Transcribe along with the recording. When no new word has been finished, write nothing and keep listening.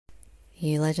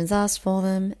You legends asked for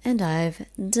them, and I've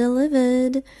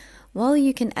delivered. While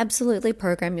you can absolutely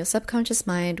program your subconscious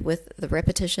mind with the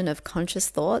repetition of conscious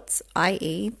thoughts,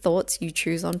 i.e., thoughts you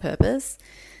choose on purpose,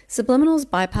 subliminals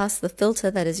bypass the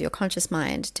filter that is your conscious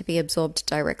mind to be absorbed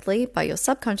directly by your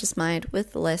subconscious mind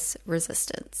with less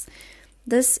resistance.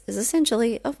 This is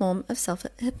essentially a form of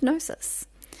self-hypnosis.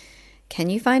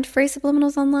 Can you find free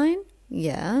subliminals online?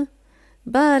 Yeah.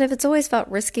 But if it's always felt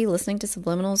risky listening to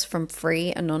subliminals from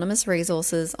free anonymous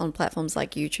resources on platforms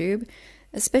like YouTube,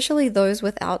 especially those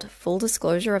without full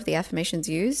disclosure of the affirmations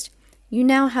used, you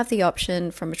now have the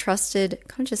option from a trusted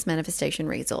conscious manifestation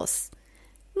resource.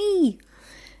 Me!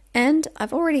 And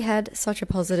I've already had such a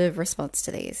positive response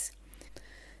to these.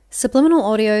 Subliminal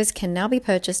audios can now be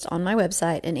purchased on my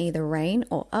website in either rain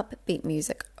or upbeat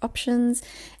music options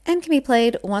and can be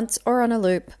played once or on a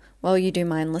loop while you do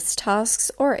mindless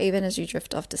tasks or even as you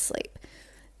drift off to sleep.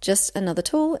 Just another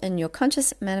tool in your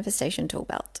conscious manifestation tool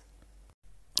belt.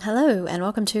 Hello and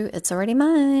welcome to It's Already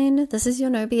Mine. This is your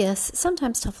no BS,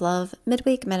 sometimes tough love,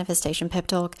 midweek manifestation pep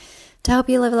talk to help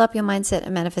you level up your mindset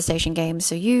and manifestation game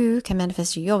so you can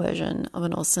manifest your version of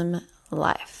an awesome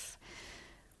life.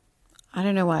 I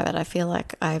don't know why, but I feel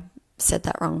like I said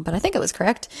that wrong, but I think it was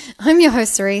correct. I'm your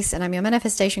host, Cerise, and I'm your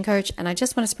manifestation coach, and I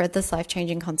just want to spread this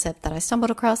life-changing concept that I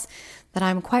stumbled across that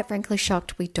I'm quite frankly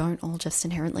shocked we don't all just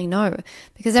inherently know,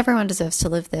 because everyone deserves to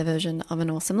live their version of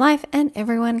an awesome life, and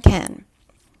everyone can.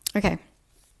 Okay,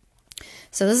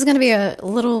 so this is going to be a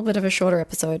little bit of a shorter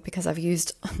episode because I've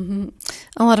used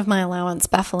a lot of my allowance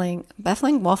waffling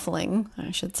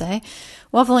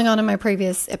on in my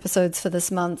previous episodes for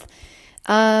this month.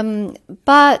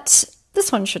 But this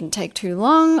one shouldn't take too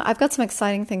long. I've got some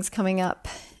exciting things coming up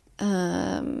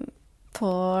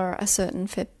for a certain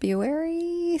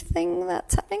February thing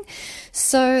that's happening.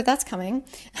 So that's coming.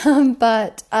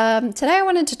 But today I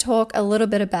wanted to talk a little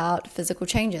bit about physical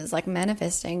changes, like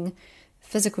manifesting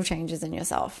physical changes in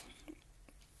yourself.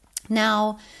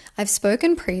 Now, I've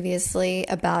spoken previously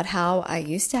about how I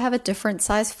used to have a different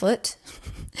size foot.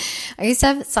 I used to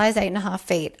have size 8.5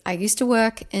 feet. I used to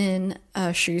work in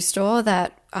a shoe store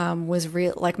that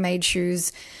made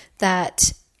shoes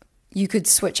that you could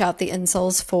switch out the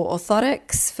insoles for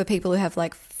orthotics for people who have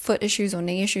like foot issues or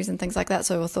knee issues and things like that.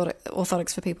 So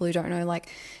orthotics for people who don't know, like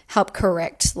help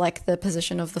correct like the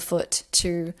position of the foot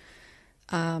to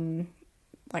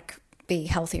be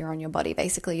healthier on your body,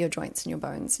 basically your joints and your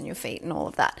bones and your feet and all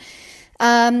of that.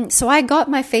 So I got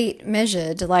my feet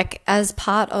measured, like as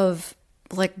part of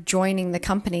like joining the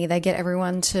company. They get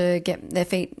everyone to get their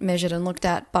feet measured and looked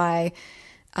at by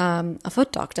a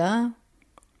foot doctor. I'm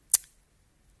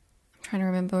trying to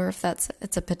remember if it's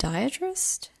a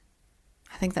podiatrist.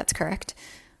 I think that's correct.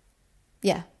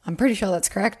 Yeah, I'm pretty sure that's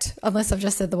correct, unless I've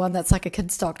just said the one that's like a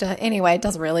kid's doctor. Anyway, it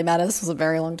doesn't really matter. This was a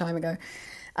very long time ago.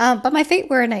 But my feet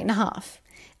were an 8.5,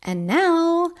 and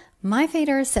now my feet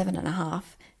are a 7.5.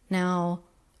 Now,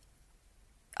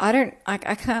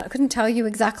 I couldn't tell you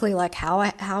exactly like how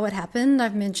it happened.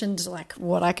 I've mentioned like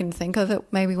what I can think of it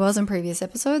maybe was in previous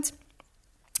episodes.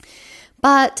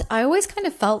 But I always kind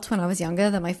of felt when I was younger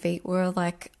that my feet were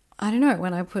like, I don't know,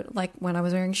 when I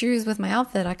was wearing shoes with my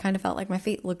outfit, I kind of felt like my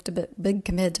feet looked a bit big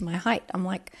compared to my height. I'm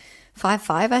like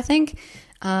 5'5", I think.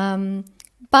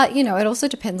 But, you know, it also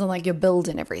depends on like your build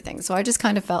and everything. So I just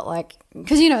kind of felt like,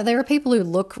 because, you know, there are people who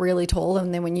look really tall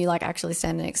and then when you like actually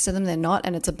stand next to them, they're not.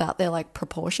 And it's about their like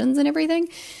proportions and everything.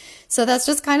 So that's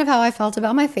just kind of how I felt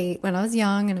about my feet when I was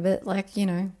young and a bit like, you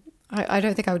know, I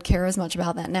don't think I would care as much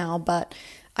about that now, but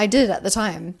I did at the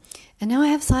time. And now I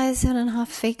have size 7.5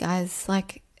 feet, guys.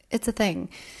 Like, it's a thing.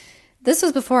 This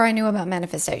was before I knew about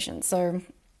manifestation. So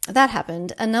that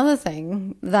happened. Another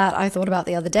thing that I thought about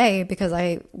the other day, because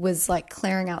I was like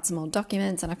clearing out some old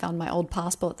documents and I found my old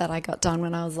passport that I got done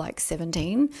when I was like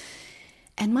 17,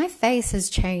 and my face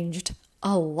has changed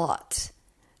a lot.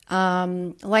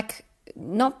 Like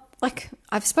not like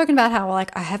I've spoken about how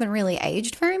like I haven't really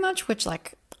aged very much, which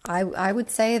like I would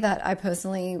say that I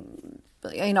personally,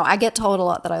 you know, I get told a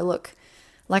lot that I look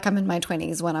like I'm in my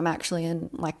 20s when I'm actually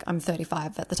I'm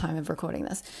 35 at the time of recording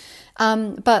this.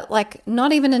 But like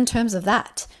not even in terms of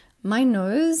that, my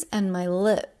nose and my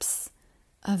lips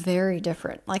are very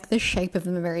different. Like the shape of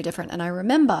them are very different. And I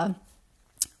remember,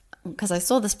 because I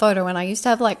saw this photo and I used to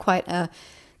have like quite a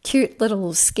cute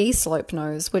little ski slope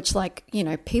nose, which like, you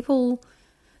know, people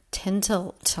tend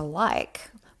to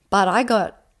like, but I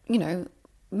got, you know,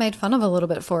 made fun of a little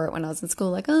bit for it when I was in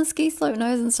school, like, oh, ski slope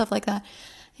nose and stuff like that.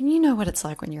 And you know what it's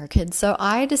like when you're a kid. So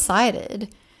I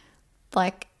decided,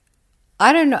 like,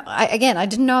 I don't know. I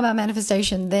didn't know about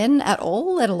manifestation then at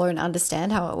all, let alone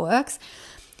understand how it works.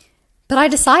 But I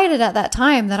decided at that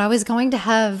time that I was going to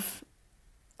have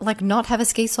like not have a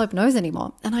ski slope nose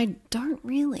anymore. And I don't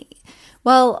really.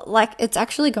 Well, like it's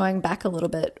actually going back a little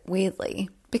bit weirdly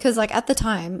because like at the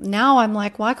time, now I'm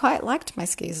like, well, I quite liked my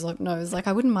ski slope nose. Like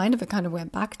I wouldn't mind if it kind of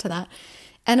went back to that.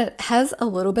 And it has a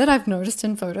little bit, I've noticed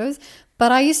in photos,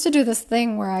 but I used to do this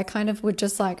thing where I kind of would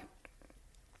just like,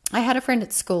 I had a friend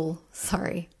at school,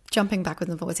 sorry, jumping backwards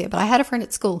and forwards here, but I had a friend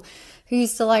at school who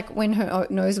used to like, when her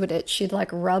nose would itch, she'd like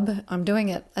rub, I'm doing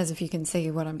it as if you can see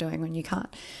what I'm doing when you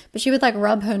can't, but she would like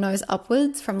rub her nose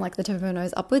upwards from like the tip of her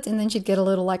nose upwards, and then she'd get a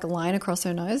little like line across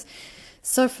her nose.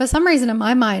 So for some reason in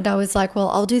my mind, I was like, well,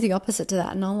 I'll do the opposite to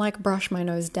that and I'll like brush my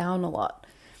nose down a lot.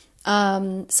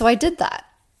 So I did that.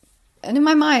 And in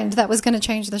my mind, that was going to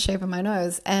change the shape of my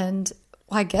nose. And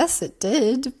I guess it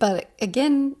did. But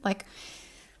again, like,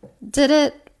 did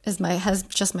it? Has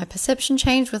just my perception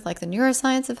changed with like the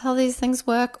neuroscience of how these things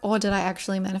work? Or did I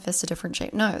actually manifest a different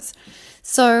shaped nose?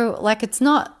 So like, it's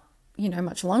not,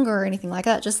 much longer or anything like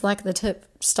that. Just like the tip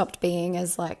stopped being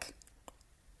as like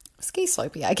ski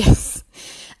slopey, I guess.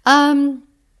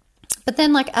 But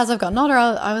then like, as I've gotten older,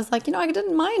 I was like, I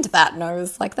didn't mind that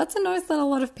nose. Like, that's a nose that a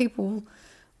lot of people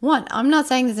want. I'm not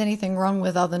saying there's anything wrong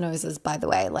with other noses, by the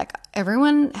way. Like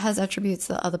everyone has attributes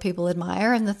that other people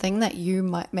admire, and the thing that you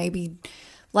might maybe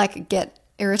like get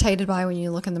irritated by when you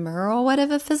look in the mirror or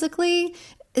whatever physically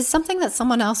is something that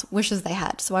someone else wishes they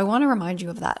had. So I want to remind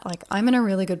you of that. Like I'm in a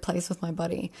really good place with my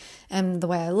body and the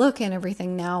way I look and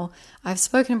everything now. I've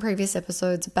spoken in previous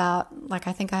episodes about like,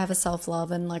 I think I have a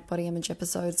self-love and like body image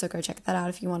episode. So go check that out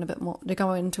if you want a bit more to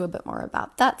go into a bit more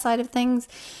about that side of things.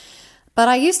 But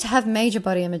I used to have major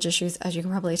body image issues, as you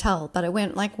can probably tell, but it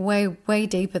went like way, way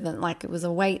deeper than like it was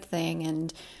a weight thing,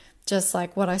 and just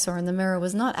like what I saw in the mirror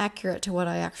was not accurate to what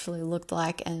I actually looked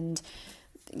like. And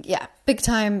yeah, big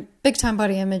time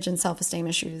body image and self-esteem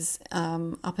issues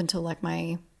up until like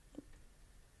I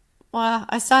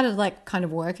started like kind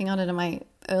of working on it in my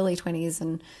early 20s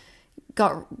and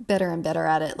got better and better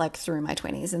at it like through my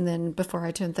 20s. And then before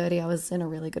I turned 30, I was in a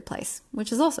really good place,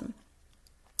 which is awesome.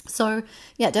 So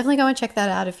yeah, definitely go and check that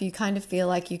out if you kind of feel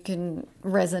like you can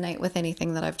resonate with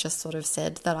anything that I've just sort of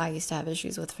said that I used to have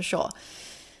issues with for sure.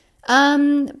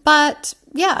 But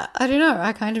yeah, I don't know.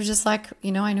 I kind of just like,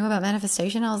 I knew about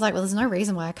manifestation. I was like, well, there's no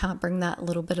reason why I can't bring that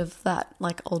little bit of that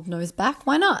like old nose back.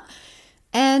 Why not?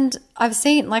 And I've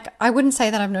seen like, I wouldn't say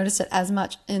that I've noticed it as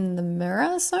much in the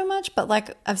mirror so much, but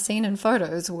like I've seen in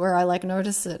photos where I like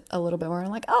notice it a little bit more. I'm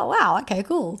like, oh wow, okay,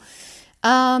 cool.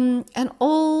 And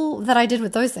all that I did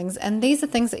with those things, and these are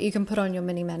things that you can put on your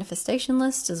mini manifestation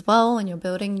list as well when you're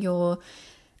building your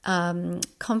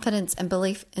confidence and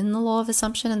belief in the law of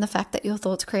assumption and the fact that your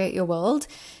thoughts create your world.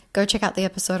 Go check out the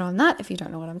episode on that if you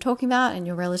don't know what I'm talking about and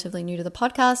you're relatively new to the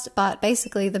podcast. But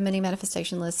basically the mini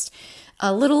manifestation list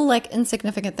are little like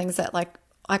insignificant things that like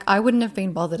I wouldn't have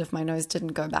been bothered if my nose didn't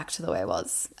go back to the way it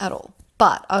was at all.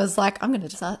 But I was like, I'm going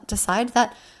to decide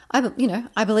that I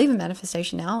believe in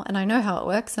manifestation now and I know how it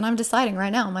works, and I'm deciding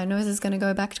right now my nose is going to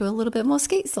go back to a little bit more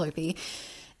ski slopey.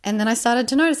 And then I started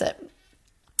to notice it.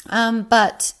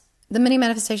 But the mini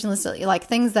manifestation list are like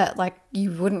things that like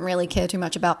you wouldn't really care too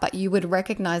much about, but you would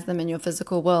recognize them in your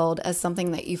physical world as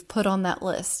something that you've put on that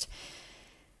list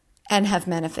and have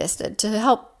manifested to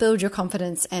help build your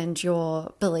confidence and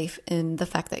your belief in the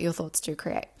fact that your thoughts do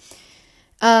create.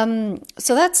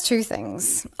 So that's two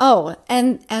things. Oh,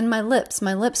 and my lips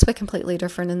were completely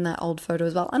different in that old photo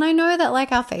as well. And I know that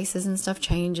like our faces and stuff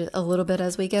change a little bit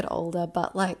as we get older,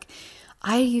 but like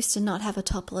I used to not have a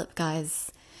top lip,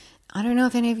 guys. I don't know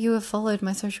if any of you have followed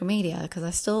my social media because I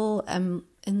still am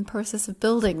in the process of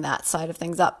building that side of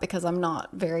things up because I'm not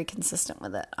very consistent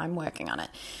with it. I'm working on it.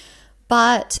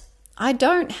 But I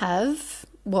don't have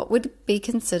what would be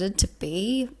considered to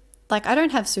be, like I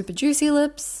don't have super juicy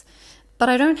lips, but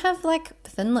I don't have like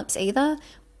thin lips either.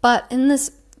 But in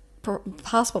this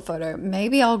passport photo,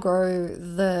 maybe I'll grow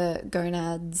the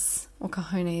gonads or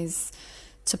cojones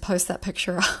to post that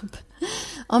picture up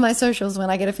on my socials when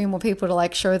I get a few more people to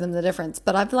like show them the difference.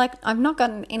 But I've not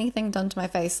gotten anything done to my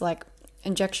face, like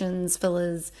injections,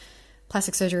 fillers,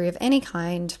 plastic surgery of any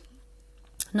kind.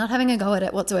 Not having a go at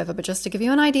it whatsoever, but just to give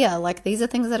you an idea, like these are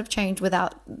things that have changed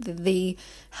without the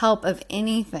help of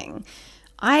anything.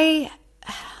 I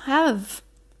have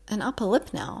an upper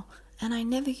lip now, and I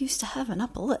never used to have an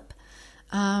upper lip.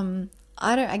 I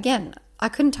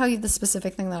couldn't tell you the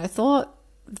specific thing that I thought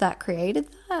that created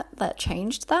that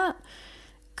changed that.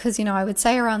 Because, I would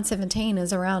say around 17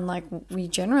 is around like we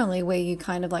generally where you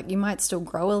kind of like, you might still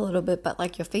grow a little bit, but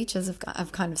like your features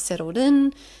have kind of settled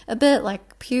in a bit,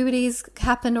 like puberty's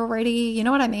happened already, you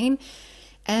know what I mean?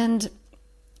 And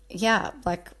yeah,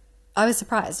 like I was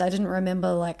surprised. I didn't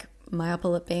remember like my upper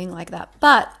lip being like that.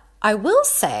 But I will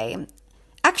say,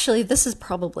 actually, this is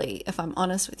probably, if I'm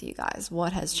honest with you guys,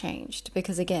 what has changed.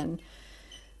 Because again,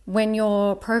 when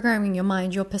you're programming your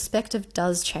mind, your perspective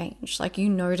does change. Like, you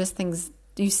notice things,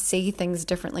 you see things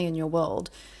differently in your world.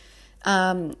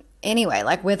 Anyway,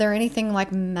 like whether anything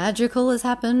like magical has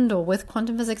happened or with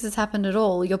quantum physics has happened at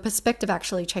all, your perspective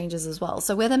actually changes as well.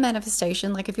 So whether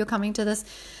manifestation, like if you're coming to this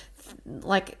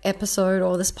like episode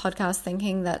or this podcast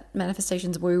thinking that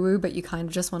manifestation's woo-woo, but you kind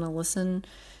of just want to listen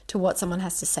to what someone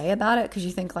has to say about it because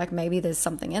you think like maybe there's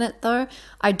something in it, though,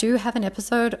 I do have an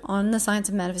episode on the science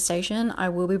of manifestation. I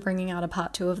will be bringing out a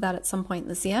part 2 of that at some point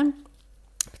this year,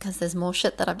 because there's more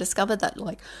shit that I've discovered that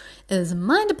like is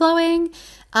mind-blowing.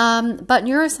 But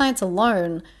neuroscience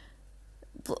alone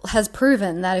has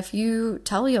proven that if you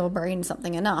tell your brain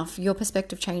something enough, your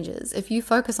perspective changes. If you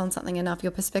focus on something enough,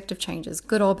 your perspective changes,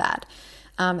 good or bad.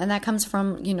 And that comes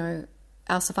from, you know,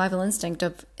 our survival instinct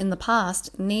of, in the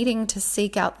past, needing to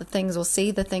seek out the things or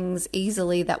see the things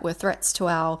easily that were threats to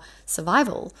our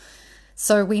survival.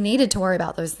 So we needed to worry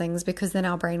about those things because then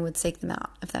our brain would seek them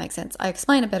out, if that makes sense. I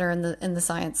explain it better in the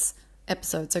science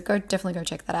episode, so definitely go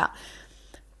check that out.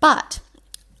 But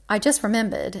I just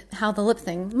remembered how the lip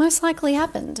thing most likely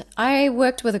happened. I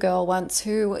worked with a girl once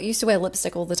who used to wear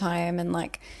lipstick all the time, and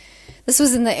like this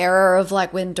was in the era of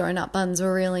like when donut buns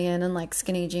were really in and like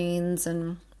skinny jeans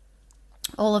and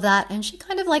all of that. And she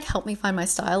kind of like helped me find my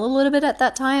style a little bit at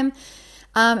that time.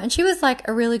 And she was like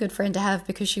a really good friend to have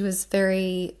because she was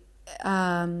very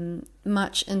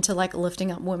much into like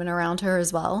lifting up women around her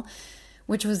as well,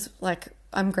 which was like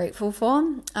I'm grateful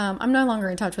for. I'm no longer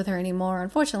in touch with her anymore,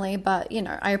 unfortunately, but you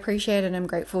know, I appreciate and I'm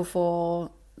grateful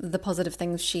for the positive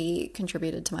things she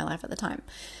contributed to my life at the time.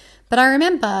 But I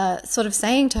remember sort of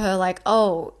saying to her like,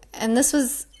 oh, and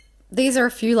these are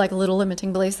a few like little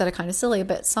limiting beliefs that are kind of silly,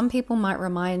 but some people might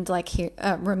remember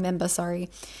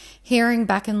hearing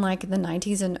back in like the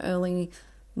 90s and early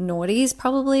noughties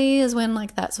probably is when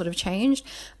like that sort of changed.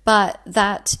 But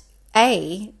that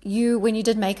when you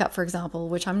did makeup, for example,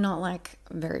 which I'm not like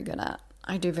very good at,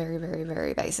 I do very, very,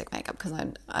 very basic makeup because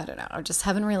I don't know, I just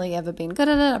haven't really ever been good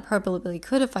at it. I probably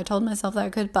could if I told myself that I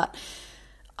could, but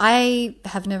I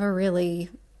have never really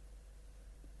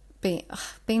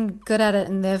been good at it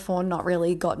and therefore not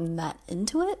really gotten that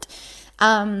into it.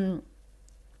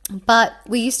 But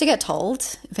we used to get told,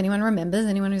 if anyone remembers,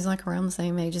 anyone who's like around the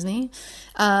same age as me,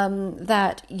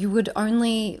 that you would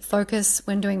only focus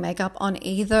when doing makeup on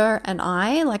either an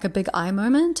eye, like a big eye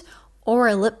moment, or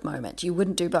a lip moment. You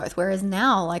wouldn't do both. Whereas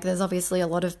now, like there's obviously a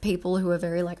lot of people who are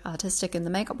very like artistic in the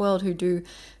makeup world who do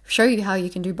show you how you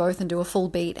can do both and do a full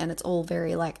beat, and it's all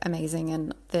very like amazing,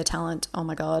 and their talent, oh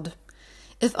my God.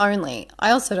 If only.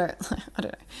 I also don't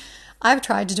know. I've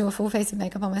tried to do a full face of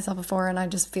makeup on myself before and I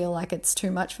just feel like it's too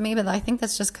much for me, but I think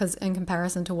that's just because in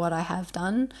comparison to what I have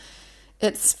done,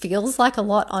 it feels like a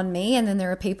lot on me. And then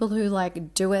there are people who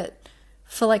like do it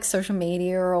for like social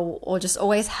media or just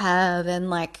always have,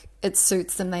 and like it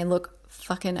suits them. They look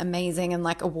fucking amazing and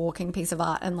like a walking piece of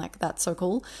art, and like that's so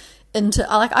cool. And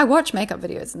I watch makeup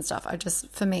videos and stuff.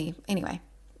 for me, anyway,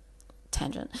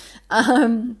 tangent.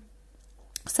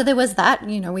 So there was that,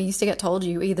 you know, we used to get told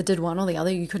you either did one or the other.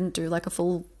 You couldn't do like a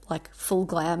full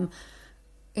glam,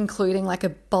 including like a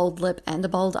bold lip and a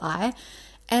bold eye.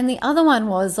 And the other one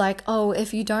was like, oh,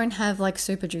 if you don't have like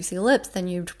super juicy lips, then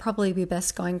you'd probably be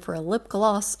best going for a lip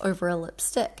gloss over a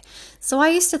lipstick. So I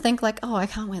used to think like, oh, I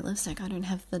can't wear lipstick. I don't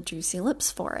have the juicy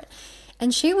lips for it.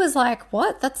 And she was like,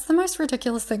 what? That's the most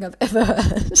ridiculous thing I've ever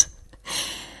heard.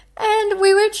 And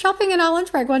we went shopping in our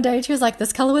lunch break one day, and she was like,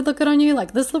 this color would look good on you,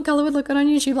 like this lip color would look good on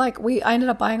you. I ended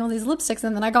up buying all these lipsticks,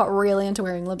 and then I got really into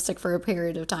wearing lipstick for a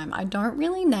period of time. I don't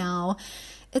really now.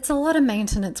 It's a lot of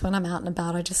maintenance when I'm out and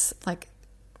about. I just like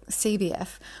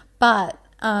CBF. But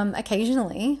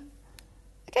occasionally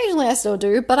I still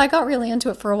do, but I got really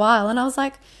into it for a while, and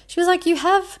she was like, you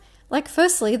have, like,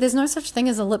 firstly, there's no such thing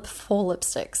as a lip for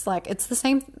lipsticks. Like, it's the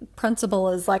same principle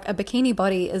as, like, a bikini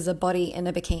body is a body in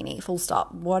a bikini, full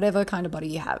stop, whatever kind of body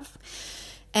you have.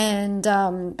 And,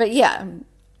 but yeah,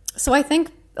 so I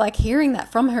think, like, hearing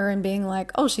that from her and being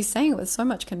like, oh, she's saying it with so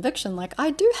much conviction, like,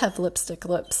 I do have lipstick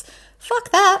lips.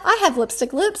 Fuck that. I have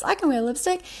lipstick lips. I can wear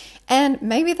lipstick. And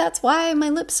maybe that's why my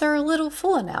lips are a little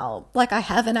fuller now. Like, I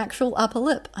have an actual upper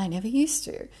lip. I never used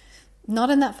to.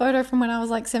 Not in that photo from when I was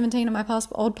like 17 in my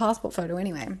old passport photo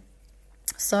anyway.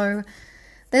 So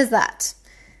there's that.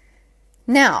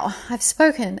 Now, I've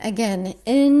spoken again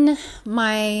in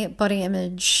my body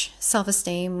image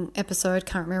self-esteem episode.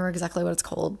 Can't remember exactly what it's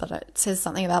called, but it says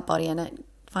something about body in it.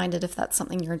 Find it if that's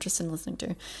something you're interested in listening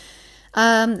to.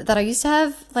 That I used to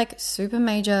have like super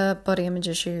major body image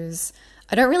issues.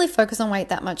 I don't really focus on weight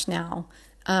that much now.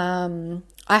 I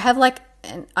have like,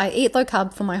 I eat low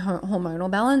carb for my hormonal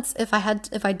balance. If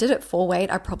I did it for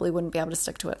weight, I probably wouldn't be able to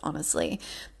stick to it, honestly.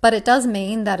 But it does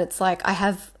mean that it's like I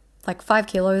have like 5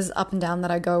 kilos up and down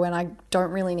that I go, and I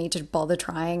don't really need to bother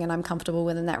trying, and I'm comfortable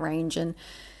within that range. And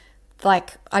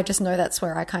like, I just know that's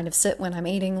where I kind of sit when I'm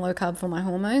eating low carb for my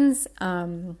hormones.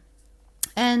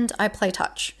 And I play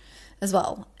touch as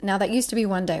well. Now, that used to be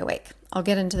 1 day a week. I'll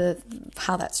get into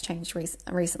how that's changed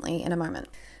recently in a moment.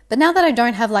 But now that I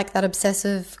don't have like that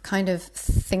obsessive kind of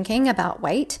thinking about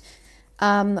weight,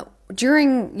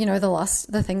 during,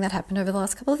 the thing that happened over the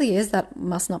last couple of years that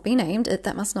must not be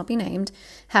named,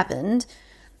 happened,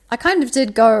 I kind of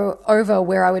did go over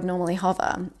where I would normally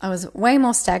hover. I was way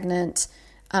more stagnant,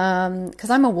 because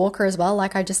I'm a walker as well.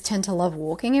 Like, I just tend to love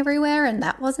walking everywhere, and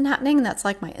that wasn't happening. That's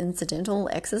like my incidental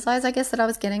exercise, I guess, that I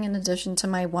was getting in addition to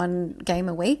my 1 game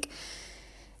a week.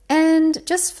 And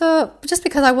just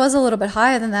because I was a little bit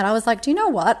higher than that, I was like, do you know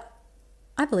what?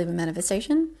 I believe in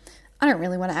manifestation. I don't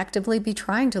really want to actively be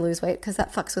trying to lose weight because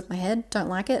that fucks with my head. Don't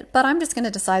like it. But I'm just going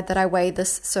to decide that I weigh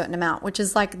this certain amount, which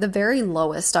is like the very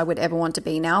lowest I would ever want to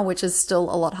be now, which is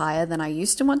still a lot higher than I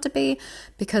used to want to be,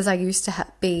 because I used to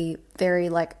be very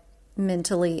like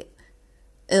mentally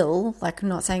ill. Like, I'm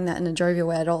not saying that in a jovial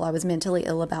way at all. I was mentally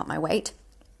ill about my weight.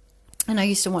 And I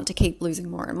used to want to keep losing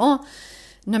more and more,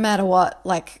 no matter what.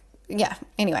 Like, yeah,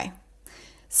 anyway.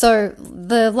 So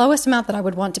the lowest amount that I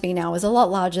would want to be now is a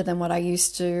lot larger than what I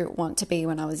used to want to be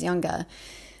when I was younger.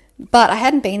 But I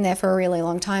hadn't been there for a really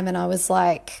long time, and I was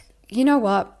like, you know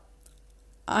what?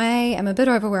 I am a bit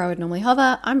over where I would normally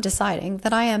hover. I'm deciding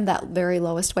that I am that very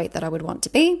lowest weight that I would want to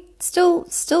be. Still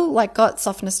like got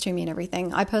softness to me and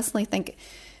everything. I personally think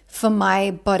for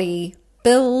my body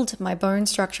build, my bone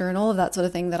structure and all of that sort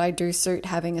of thing, that I do suit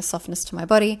having a softness to my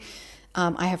body.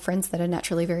 I have friends that are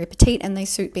naturally very petite, and they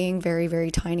suit being very,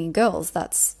 very tiny girls.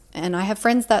 And I have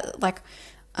friends that like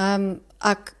are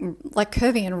like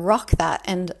curvy and rock that.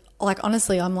 And like,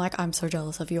 honestly, I'm so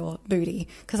jealous of your booty,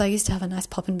 because I used to have a nice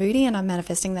poppin' booty, and I'm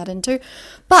manifesting that into.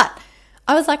 But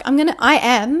I was like, I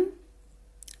am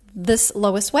this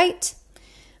lowest weight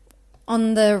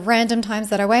on the random times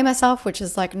that I weigh myself, which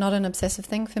is like not an obsessive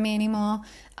thing for me anymore.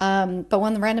 But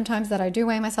when the random times that I do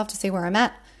weigh myself to see where I'm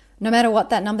at, no matter what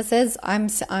that number says, I'm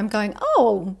going,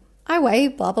 oh, I weigh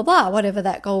blah, blah, blah, whatever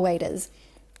that goal weight is.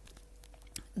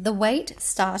 The weight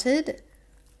started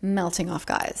melting off,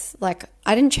 guys. Like,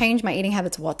 I didn't change my eating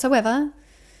habits whatsoever.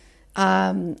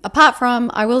 Apart from,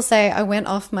 I will say, I went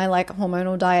off my like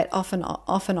hormonal diet off and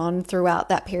on throughout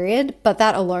that period, but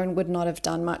that alone would not have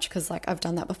done much, because like I've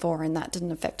done that before and that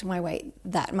didn't affect my weight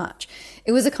that much.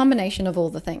 It was a combination of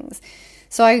all the things.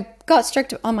 So I got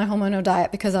strict on my hormonal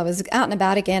diet because I was out and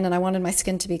about again, and I wanted my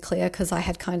skin to be clear, because I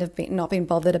had kind of not been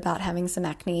bothered about having some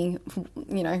acne,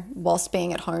 whilst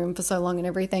being at home for so long and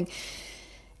everything.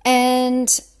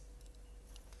 And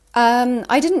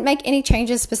I didn't make any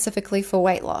changes specifically for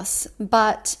weight loss,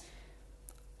 but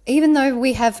even though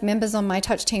we have members on my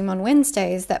touch team on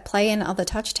Wednesdays that play in other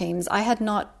touch teams, I had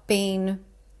not been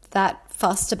that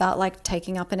fussed about like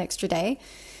taking up an extra day.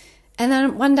 And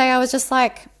then one day I was just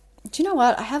like, do you know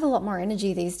what? I have a lot more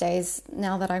energy these days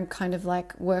now that I'm kind of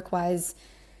like work-wise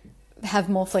have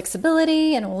more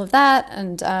flexibility and all of that.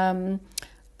 And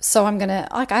so I'm going to,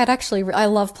 like, I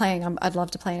love playing. I'd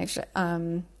love to play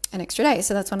an extra day.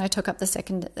 So that's when I took up the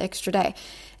second extra day.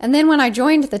 And then when I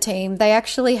joined the team, they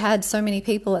actually had so many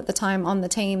people at the time on the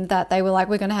team that they were like,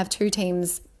 we're going to have 2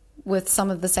 teams with some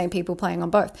of the same people playing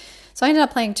on both. So I ended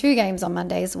up playing 2 games on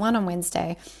Mondays, 1 on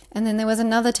Wednesday. And then there was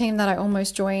another team that I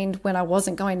almost joined when I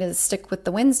wasn't going to stick with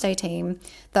the Wednesday team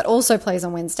that also plays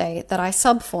on Wednesday that I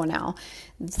sub for now.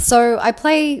 So I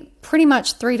play pretty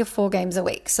much 3 to 4 games a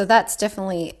week. So that's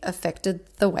definitely affected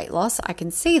the weight loss. I can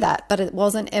see that, but it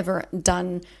wasn't ever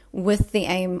done with the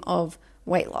aim of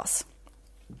weight loss.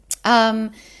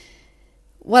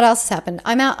 What else has happened?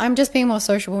 I'm just being more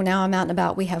sociable now. I'm out and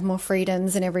about. We have more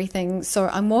freedoms and everything. So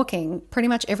I'm walking pretty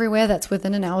much everywhere that's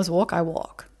within an hour's walk. I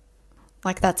walk.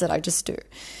 Like, that's it. I just do.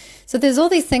 So there's all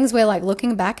these things where, like,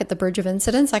 looking back at the bridge of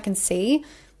incidents, I can see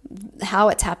how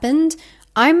it's happened.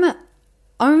 I'm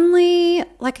only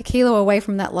like a kilo away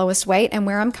from that lowest weight, and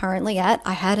where I'm currently at,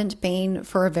 I hadn't been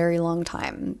for a very long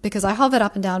time, because I hovered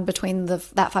up and down between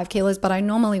that 5 kilos, but I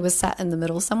normally was sat in the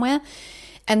middle somewhere.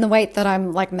 And the weight that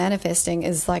I'm like manifesting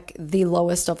is like the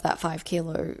lowest of that 5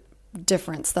 kilo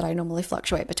difference that I normally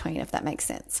fluctuate between, if that makes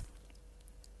sense.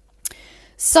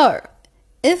 So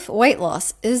if weight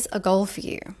loss is a goal for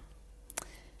you,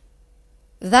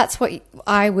 that's what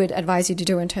I would advise you to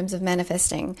do in terms of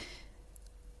manifesting.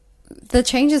 The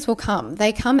changes will come.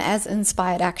 They come as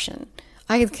inspired action.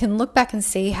 I can look back and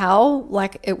see how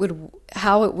it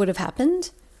would have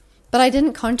happened. But I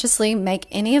didn't consciously make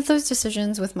any of those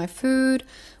decisions with my food,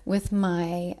 with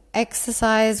my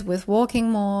exercise, with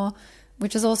walking more,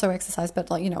 which is also exercise, but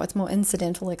it's more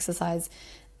incidental exercise.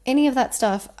 Any of that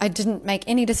stuff, I didn't make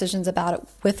any decisions about it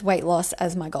with weight loss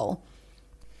as my goal.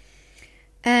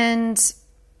 And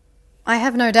I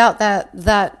have no doubt that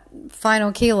that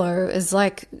final kilo is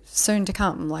soon to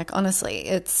come. Honestly,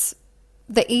 it's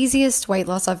the easiest weight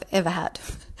loss I've ever had.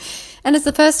 And it's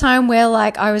the first time where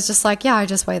I was just yeah, I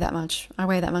just weigh that much. I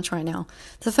weigh that much right now.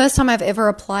 It's the first time I've ever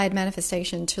applied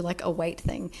manifestation to a weight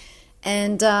thing.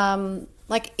 And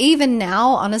even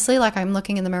now, honestly, I'm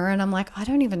looking in the mirror and I'm I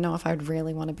don't even know if I'd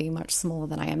really want to be much smaller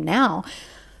than I am now.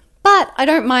 But I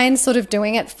don't mind sort of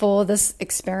doing it for this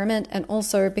experiment, and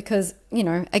also because,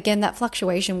 again, that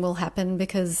fluctuation will happen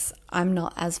because I'm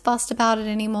not as fussed about it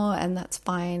anymore, and that's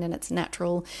fine and it's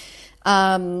natural.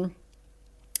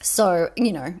 So,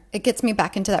 it gets me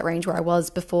back into that range where I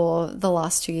was before the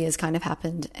last 2 years kind of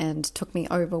happened and took me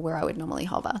over where I would normally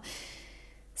hover.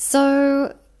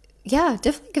 So, yeah,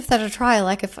 definitely give that a try.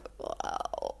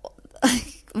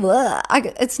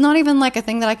 It's not even a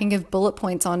thing that I can give bullet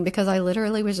points on, because I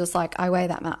literally was just I weigh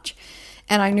that much.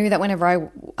 And I knew that whenever I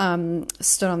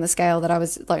stood on the scale that I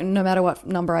was no matter what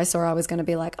number I saw, I was going to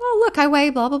be oh, look, I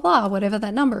weigh blah, blah, blah, whatever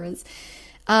that number is.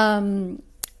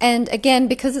 And again,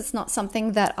 because it's not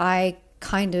something that I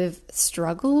kind of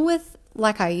struggle with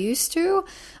like I used to,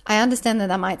 I understand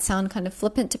that might sound kind of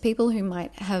flippant to people who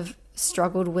might have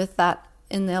struggled with that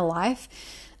in their life,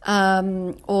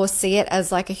 or see it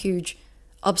as a huge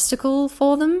obstacle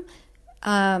for them.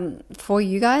 For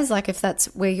you guys, if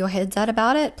that's where your head's at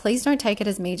about it, please don't take it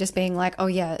as me just being oh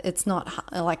yeah, it's not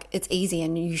it's easy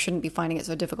and you shouldn't be finding it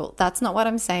so difficult. That's not what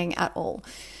I'm saying at all.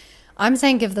 I'm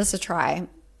saying give this a try.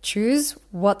 Choose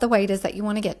what the weight is that you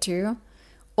want to get to,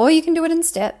 or you can do it in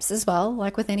steps as well,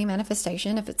 with any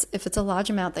manifestation. If it's a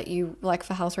large amount that you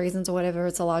for health reasons or whatever,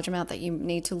 it's a large amount that you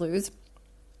need to lose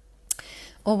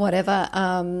or whatever,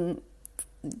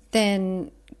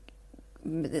 then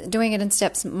doing it in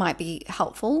steps might be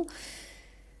helpful.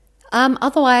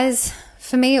 Otherwise,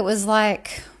 for me, it was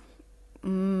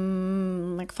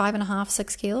 5.5,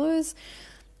 6 kilos.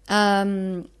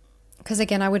 Because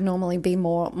again, I would normally be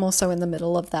more so in the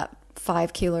middle of that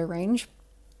 5 kilo range.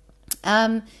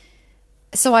 So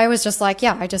I was just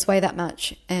yeah, I just weigh that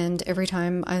much. And every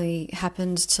time I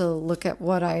happened to look at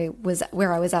where I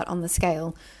was at on the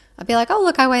scale, I'd be oh,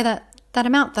 look, I weigh that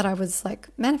amount that I was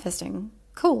manifesting.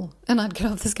 Cool. And I'd get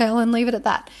off the scale and leave it at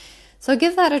that. So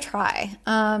give that a try.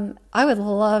 I would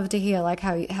love to hear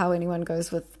how anyone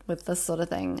goes with this sort of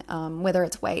thing, whether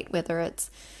it's weight, whether it's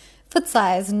foot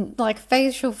size, and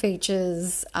facial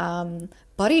features,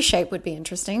 body shape would be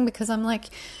interesting, because I'm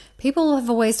people have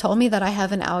always told me that I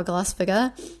have an hourglass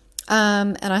figure,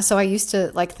 so I used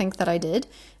to think that I did,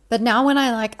 but now when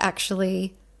I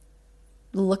actually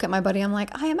look at my body, I'm I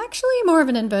am actually more of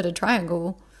an inverted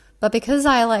triangle. But because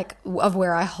I of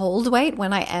where I hold weight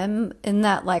when I am in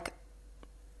that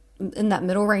in that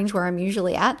middle range where I'm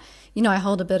usually at, I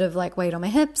hold a bit of weight on my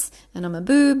hips and on my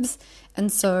boobs.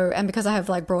 And because I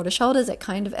have broader shoulders, it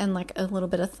kind of, and a little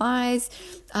bit of thighs,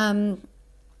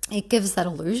 it gives that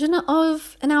illusion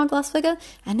of an hourglass figure.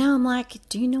 And now I'm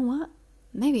do you know what?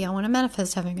 Maybe I want to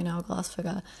manifest having an hourglass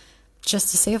figure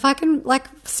just to see if I can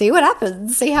see what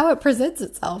happens, see how it presents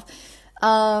itself.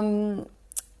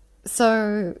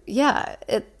 So yeah,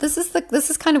 this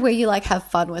is kind of where you have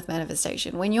fun with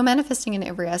manifestation. When you're manifesting in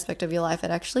every aspect of your life, it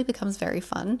actually becomes very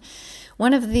fun.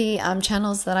 One of the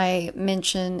channels that I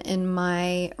mention in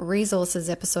my resources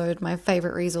episode, my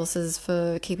favorite resources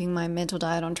for keeping my mental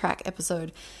diet on track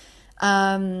episode,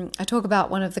 I talk about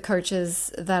one of the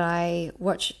coaches that I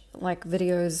watch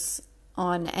videos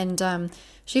on, and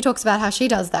she talks about how she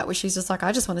does that, where she's just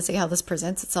I just want to see how this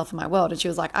presents itself in my world. And she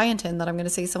was I intend that I'm going to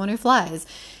see someone who flies.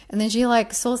 And then she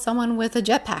saw someone with a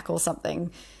jetpack or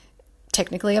something,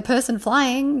 technically a person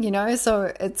flying,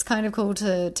 so it's kind of cool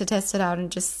to test it out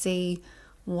and just see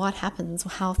what happens,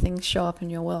 how things show up in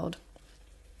your world.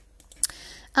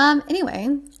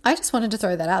 Anyway, I just wanted to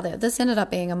throw that out there. This ended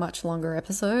up being a much longer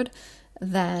episode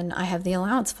than I have the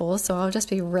allowance for, so I'll just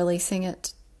be releasing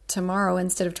it tomorrow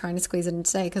instead of trying to squeeze it in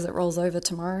today, because it rolls over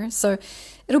tomorrow. So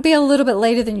it'll be a little bit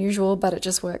later than usual, but it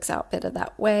just works out better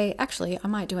that way. Actually, I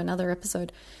might do another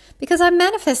episode, because I'm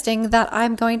manifesting that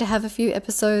I'm going to have a few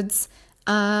episodes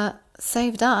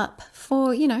saved up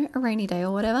for, a rainy day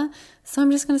or whatever. So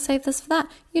I'm just going to save this for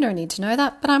that. You don't need to know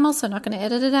that, but I'm also not going to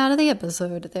edit it out of the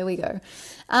episode. There we go.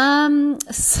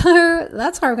 So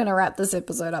that's why we're going to wrap this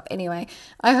episode up anyway.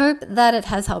 I hope that it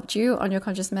has helped you on your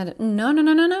conscious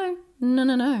No.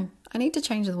 No. I need to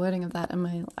change the wording of that in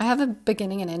my... I have a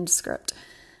beginning and end script.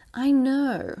 I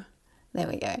know. There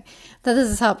we go. That this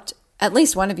has helped at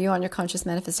least one of you on your conscious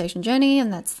manifestation journey,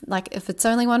 and that's like, if it's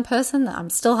only one person,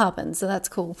 I'm still helping, so that's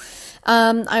cool.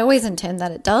 I always intend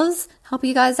that it does help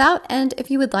you guys out, and if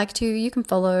you would like to, you can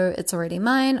follow It's Already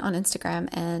Mine on Instagram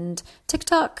and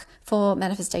TikTok for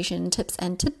manifestation tips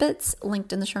and tidbits,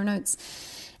 linked in the show notes.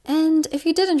 And if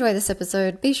you did enjoy this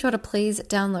episode, be sure to please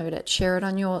download it, share it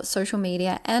on your social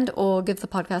media, and or give the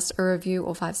podcast a review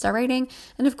or 5-star rating.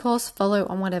 And of course, follow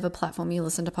on whatever platform you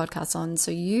listen to podcasts on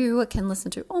so you can listen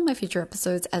to all my future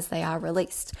episodes as they are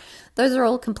released. Those are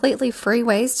all completely free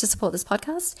ways to support this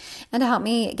podcast and to help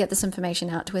me get this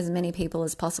information out to as many people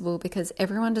as possible, because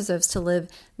everyone deserves to live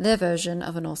their version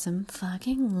of an awesome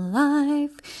fucking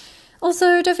life.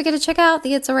 Also, don't forget to check out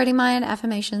the It's Already Mine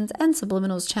Affirmations and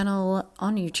Subliminals channel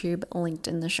on YouTube, linked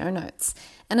in the show notes.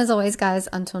 And as always, guys,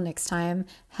 until next time,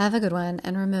 have a good one.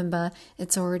 And remember,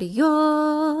 it's already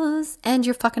yours. And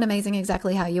you're fucking amazing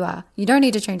exactly how you are. You don't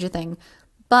need to change a thing.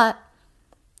 But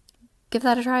give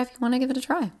that a try if you want to give it a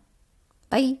try.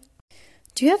 Bye.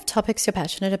 Do you have topics you're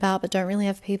passionate about but don't really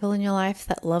have people in your life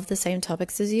that love the same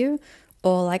topics as you?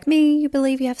 Or like me, you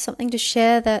believe you have something to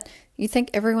share that you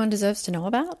think everyone deserves to know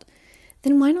about?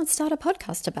 Then why not start a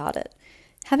podcast about it?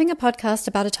 Having a podcast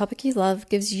about a topic you love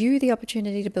gives you the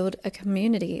opportunity to build a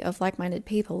community of like-minded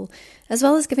people, as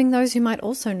well as giving those who might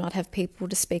also not have people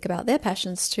to speak about their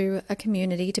passions to a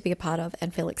community to be a part of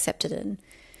and feel accepted in.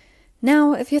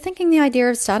 Now, if you're thinking the idea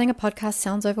of starting a podcast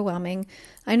sounds overwhelming,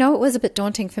 I know it was a bit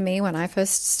daunting for me when I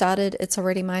first started It's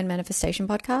Already Mine Manifestation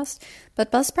podcast,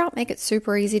 but Buzzsprout make it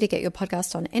super easy to get your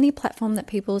podcast on any platform that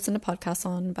people listen to podcasts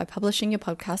on by publishing your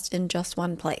podcast in just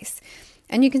one place.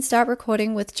 And you can start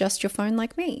recording with just your phone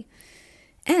like me.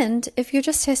 And if you're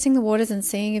just testing the waters and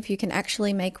seeing if you can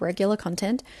actually make regular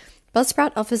content,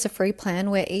 Buzzsprout offers a free plan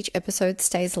where each episode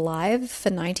stays live for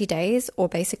 90 days, or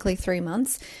basically 3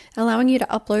 months, allowing you to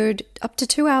upload up to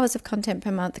 2 hours of content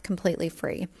per month completely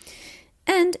free.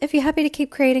 And if you're happy to keep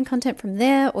creating content from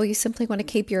there, or you simply want to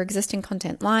keep your existing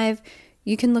content live,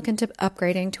 you can look into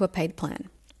upgrading to a paid plan.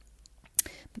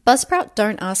 But Buzzsprout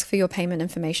don't ask for your payment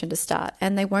information to start,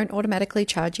 and they won't automatically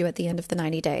charge you at the end of the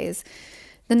 90 days.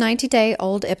 The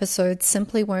 90-day-old episodes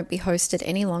simply won't be hosted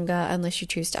any longer unless you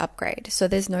choose to upgrade, so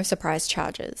there's no surprise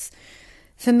charges.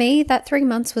 For me, that 3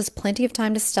 months was plenty of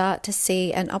time to start to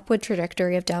see an upward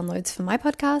trajectory of downloads for my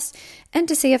podcast and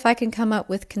to see if I can come up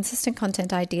with consistent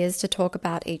content ideas to talk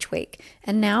about each week.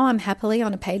 And now I'm happily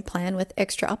on a paid plan with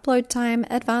extra upload time,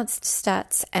 advanced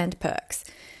stats, and perks.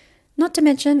 Not to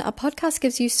mention, a podcast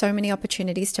gives you so many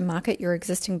opportunities to market your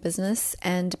existing business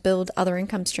and build other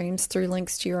income streams through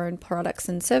links to your own products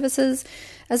and services,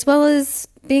 as well as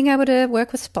being able to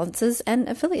work with sponsors and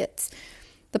affiliates.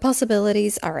 The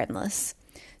possibilities are endless.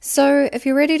 So if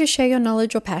you're ready to share your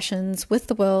knowledge or passions with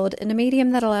the world in a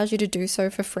medium that allows you to do so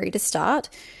for free to start,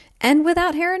 and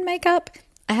without hair and makeup,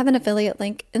 I have an affiliate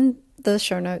link in the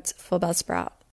show notes for Buzzsprout.